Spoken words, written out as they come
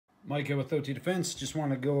Micah with OT Defense. Just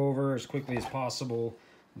want to go over as quickly as possible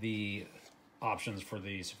the options for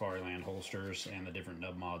the Safariland holsters and the different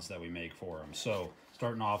nub mods that we make for them. So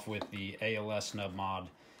starting off with the ALS nub mod.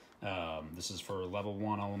 This is for level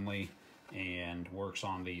 1 only and works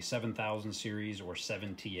on the 7000 series or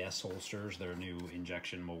 7TS holsters. They're new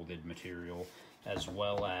injection molded material, as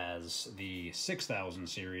well as the 6000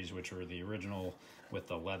 series, which were the original with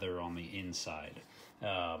the leather on the inside.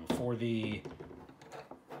 For the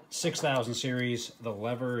 6000 series, the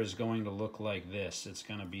lever is going to look like this. It's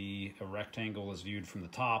going to be a rectangle as viewed from the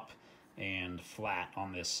top and flat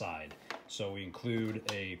on this side. So we include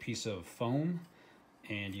a piece of foam,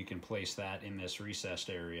 and you can place that in this recessed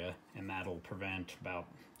area, and that'll prevent about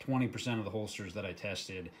 20% of the holsters that I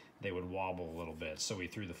tested, they would wobble a little bit. So we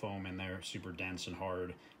threw the foam in there, super dense and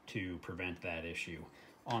hard, to prevent that issue.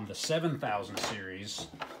 On the 7000 series,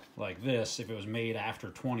 like this, if it was made after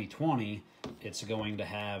 2020, it's going to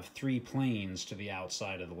have 3 planes to the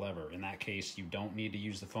outside of the lever. In that case, you don't need to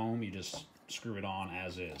use the foam, you just screw it on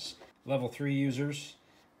as is. Level 3 users,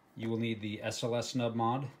 you will need the SLS nub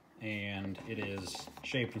mod, and it is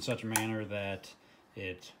shaped in such a manner that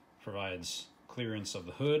it provides clearance of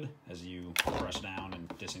the hood as you press down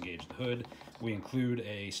and disengage the hood. We include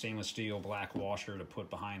a stainless steel black washer to put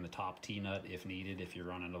behind the top T-nut if needed, if you're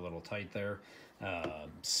running a little tight there.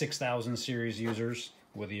 6000 series users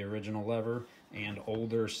with the original lever and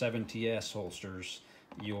older 7TS holsters,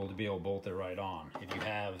 you'll be able to bolt it right on. If you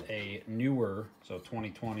have a newer, so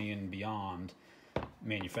 2020 and beyond,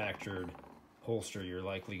 manufactured holster, you're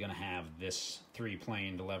likely going to have this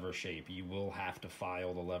 3-planed lever shape. You will have to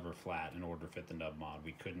file the lever flat in order to fit the nub mod.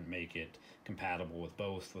 We couldn't make it compatible with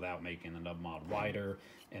both without making the nub mod wider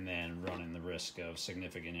and then running the risk of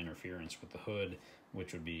significant interference with the hood,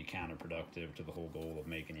 which would be counterproductive to the whole goal of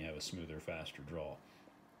making you have a smoother, faster draw.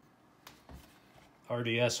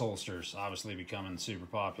 RDS holsters, obviously becoming super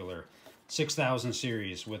popular. 6000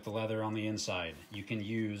 series with the leather on the inside. You can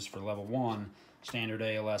use for level 1 standard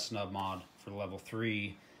ALS nub mod. For level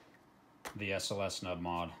 3, the SLS nub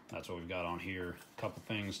mod. That's what we've got on here. A couple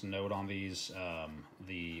things to note on these.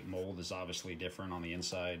 The mold is obviously different on the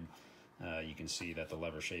inside. You can see that the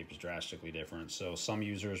lever shape is drastically different. So some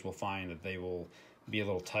users will find that they will be a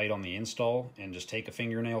little tight on the install and just take a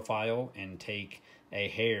fingernail file and take a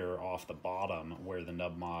hair off the bottom where the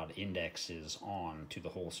nub mod index is on to the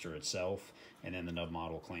holster itself, and then the nub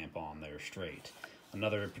mod will clamp on there straight.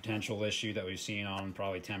 Another potential issue that we've seen on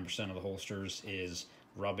probably 10% of the holsters is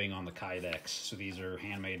rubbing on the kydex. So these are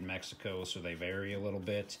handmade in Mexico, so they vary a little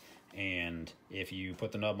bit. And if you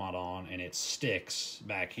put the nub mod on and it sticks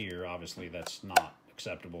back here, obviously that's not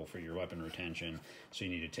acceptable for your weapon retention. So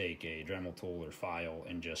you need to take a Dremel tool or file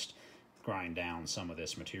and just grind down some of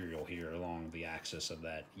this material here along the axis of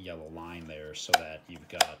that yellow line there so that you've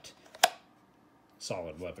got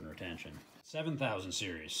solid weapon retention. 7000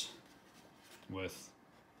 series with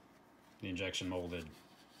the injection molded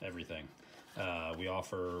everything. We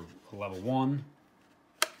offer level 1,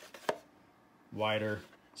 wider,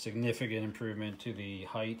 significant improvement to the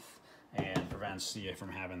height, and prevents you from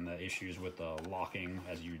having the issues with the locking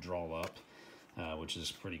as you draw up, which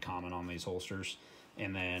is pretty common on these holsters.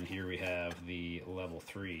 And then here we have the level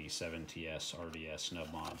 3 7TS RDS nub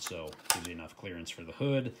mod. So gives you enough clearance for the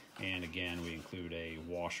hood, and again we include a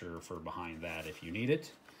washer for behind that if you need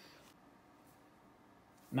it.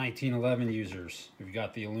 1911 users, we've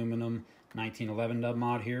got the aluminum 1911 nub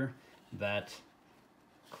mod here that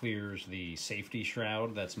clears the safety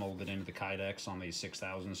shroud that's molded into the kydex on these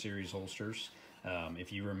 6000 series holsters.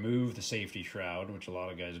 If you remove the safety shroud, which a lot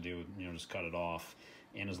of guys do, just cut it off,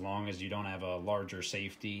 and as long as you don't have a larger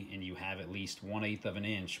safety and you have at least 1/8 of an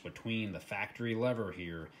inch between the factory lever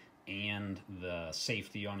here and the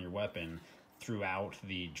safety on your weapon throughout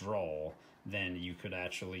the draw, then you could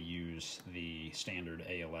actually use the standard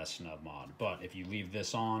ALS nub mod. But if you leave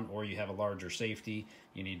this on or you have a larger safety,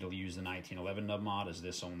 you need to use the 1911 nub mod, as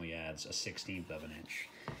this only adds a 1/16 of an inch.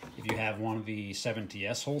 If you have one of the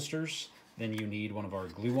 7TS holsters, then you need one of our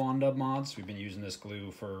glue-on nub mods. We've been using this glue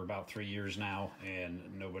for about 3 years now,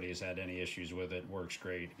 and nobody has had any issues with it. Works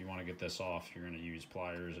great. If you want to get this off, you're going to use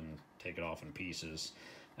pliers and take it off in pieces.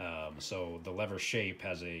 So the lever shape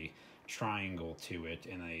has a triangle to it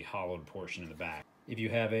and a hollowed portion in the back. If you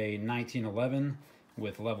have a 1911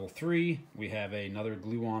 with level 3, we have another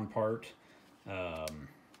glue-on part. Not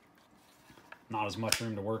as much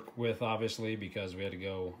room to work with, obviously, because we had to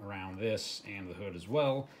go around this and the hood as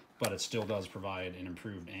well, but it still does provide an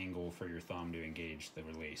improved angle for your thumb to engage the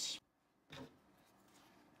release.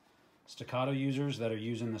 Staccato users that are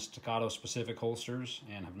using the Staccato specific holsters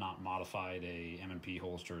and have not modified a M&P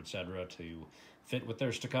holster, etc., to fit with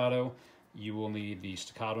their Staccato. You will need the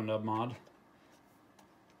Staccato nub mod.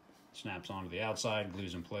 Snaps onto the outside,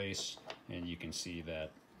 glues in place, and you can see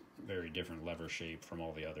that very different lever shape from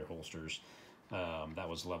all the other holsters. That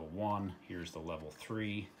was level 1. Here's the level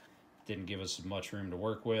 3. Didn't give us much room to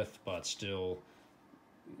work with, but still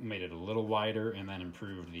made it a little wider and then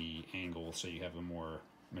improved the angle so you have a more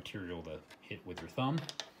material to hit with your thumb.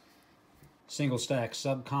 Single stack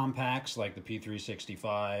subcompacts like the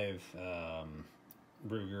P365,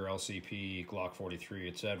 Ruger LCP, Glock 43,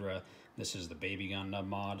 etc. This is the baby gun nub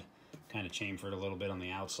mod. Kind of chamfer it a little bit on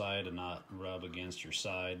the outside and not rub against your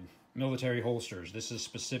side. Military holsters. This is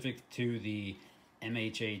specific to the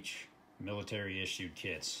MHH military issued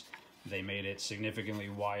kits. They made it significantly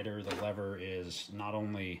wider. The lever is not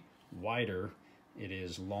only wider, it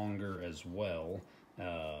is longer as well.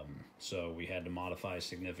 So we had to modify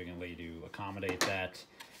significantly to accommodate that.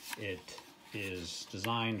 It is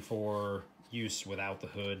designed for use without the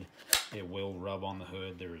hood. It will rub on the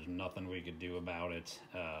hood. There is nothing we could do about it.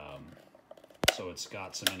 So it's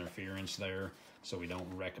got some interference there. So we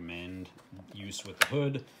don't recommend use with the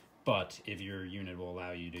hood. But if your unit will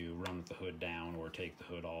allow you to run the hood down or take the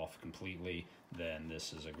hood off completely, then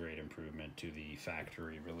this is a great improvement to the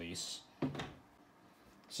factory release.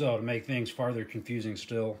 So to make things farther confusing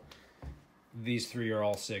still, these 3 are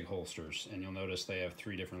all SIG holsters, and you'll notice they have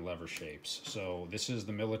 3 different lever shapes. So this is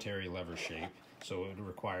the military lever shape, so it would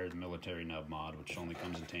require the military nub mod, which only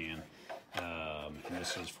comes in tan. And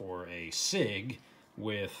this is for a SIG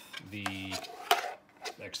with the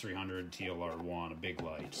X300 TLR1, a big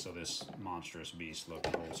light, so this monstrous beast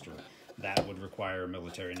looking holster. That would require a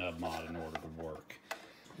military nub mod in order to work.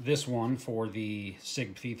 This one for the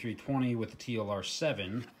SIG P320 with the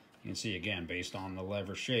TLR7, you can see again, based on the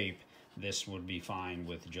lever shape, this would be fine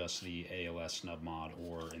with just the ALS nub mod,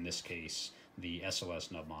 or in this case, the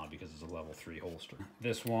SLS nub mod because it's a level 3 holster.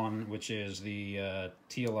 This one, which is the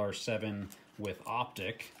TLR7 with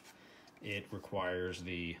optic, it requires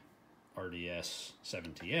the RDS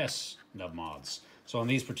 70S nub mods. So on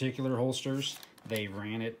these particular holsters, they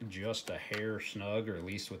ran it just a hair snug, or at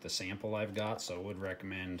least with the sample I've got, so I would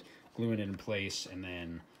recommend gluing it in place and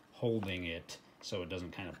then holding it so it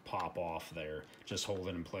doesn't kind of pop off there. Just hold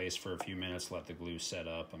it in place for a few minutes, let the glue set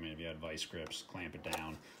up. I mean, if you had vice grips, clamp it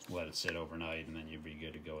down, let it sit overnight, and then you'd be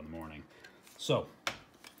good to go in the morning. So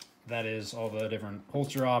that is all the different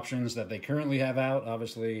holster options that they currently have out.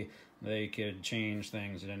 Obviously, they could change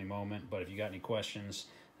things at any moment, but if you got any questions,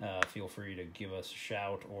 feel free to give us a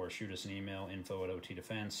shout or shoot us an email,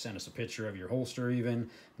 info@OTDefense. Send us a picture of your holster even,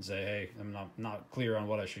 and say, hey, I'm not clear on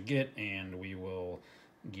what I should get, and we will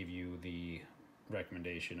give you the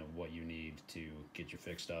recommendation of what you need to get you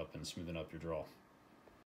fixed up and smoothing up your draw.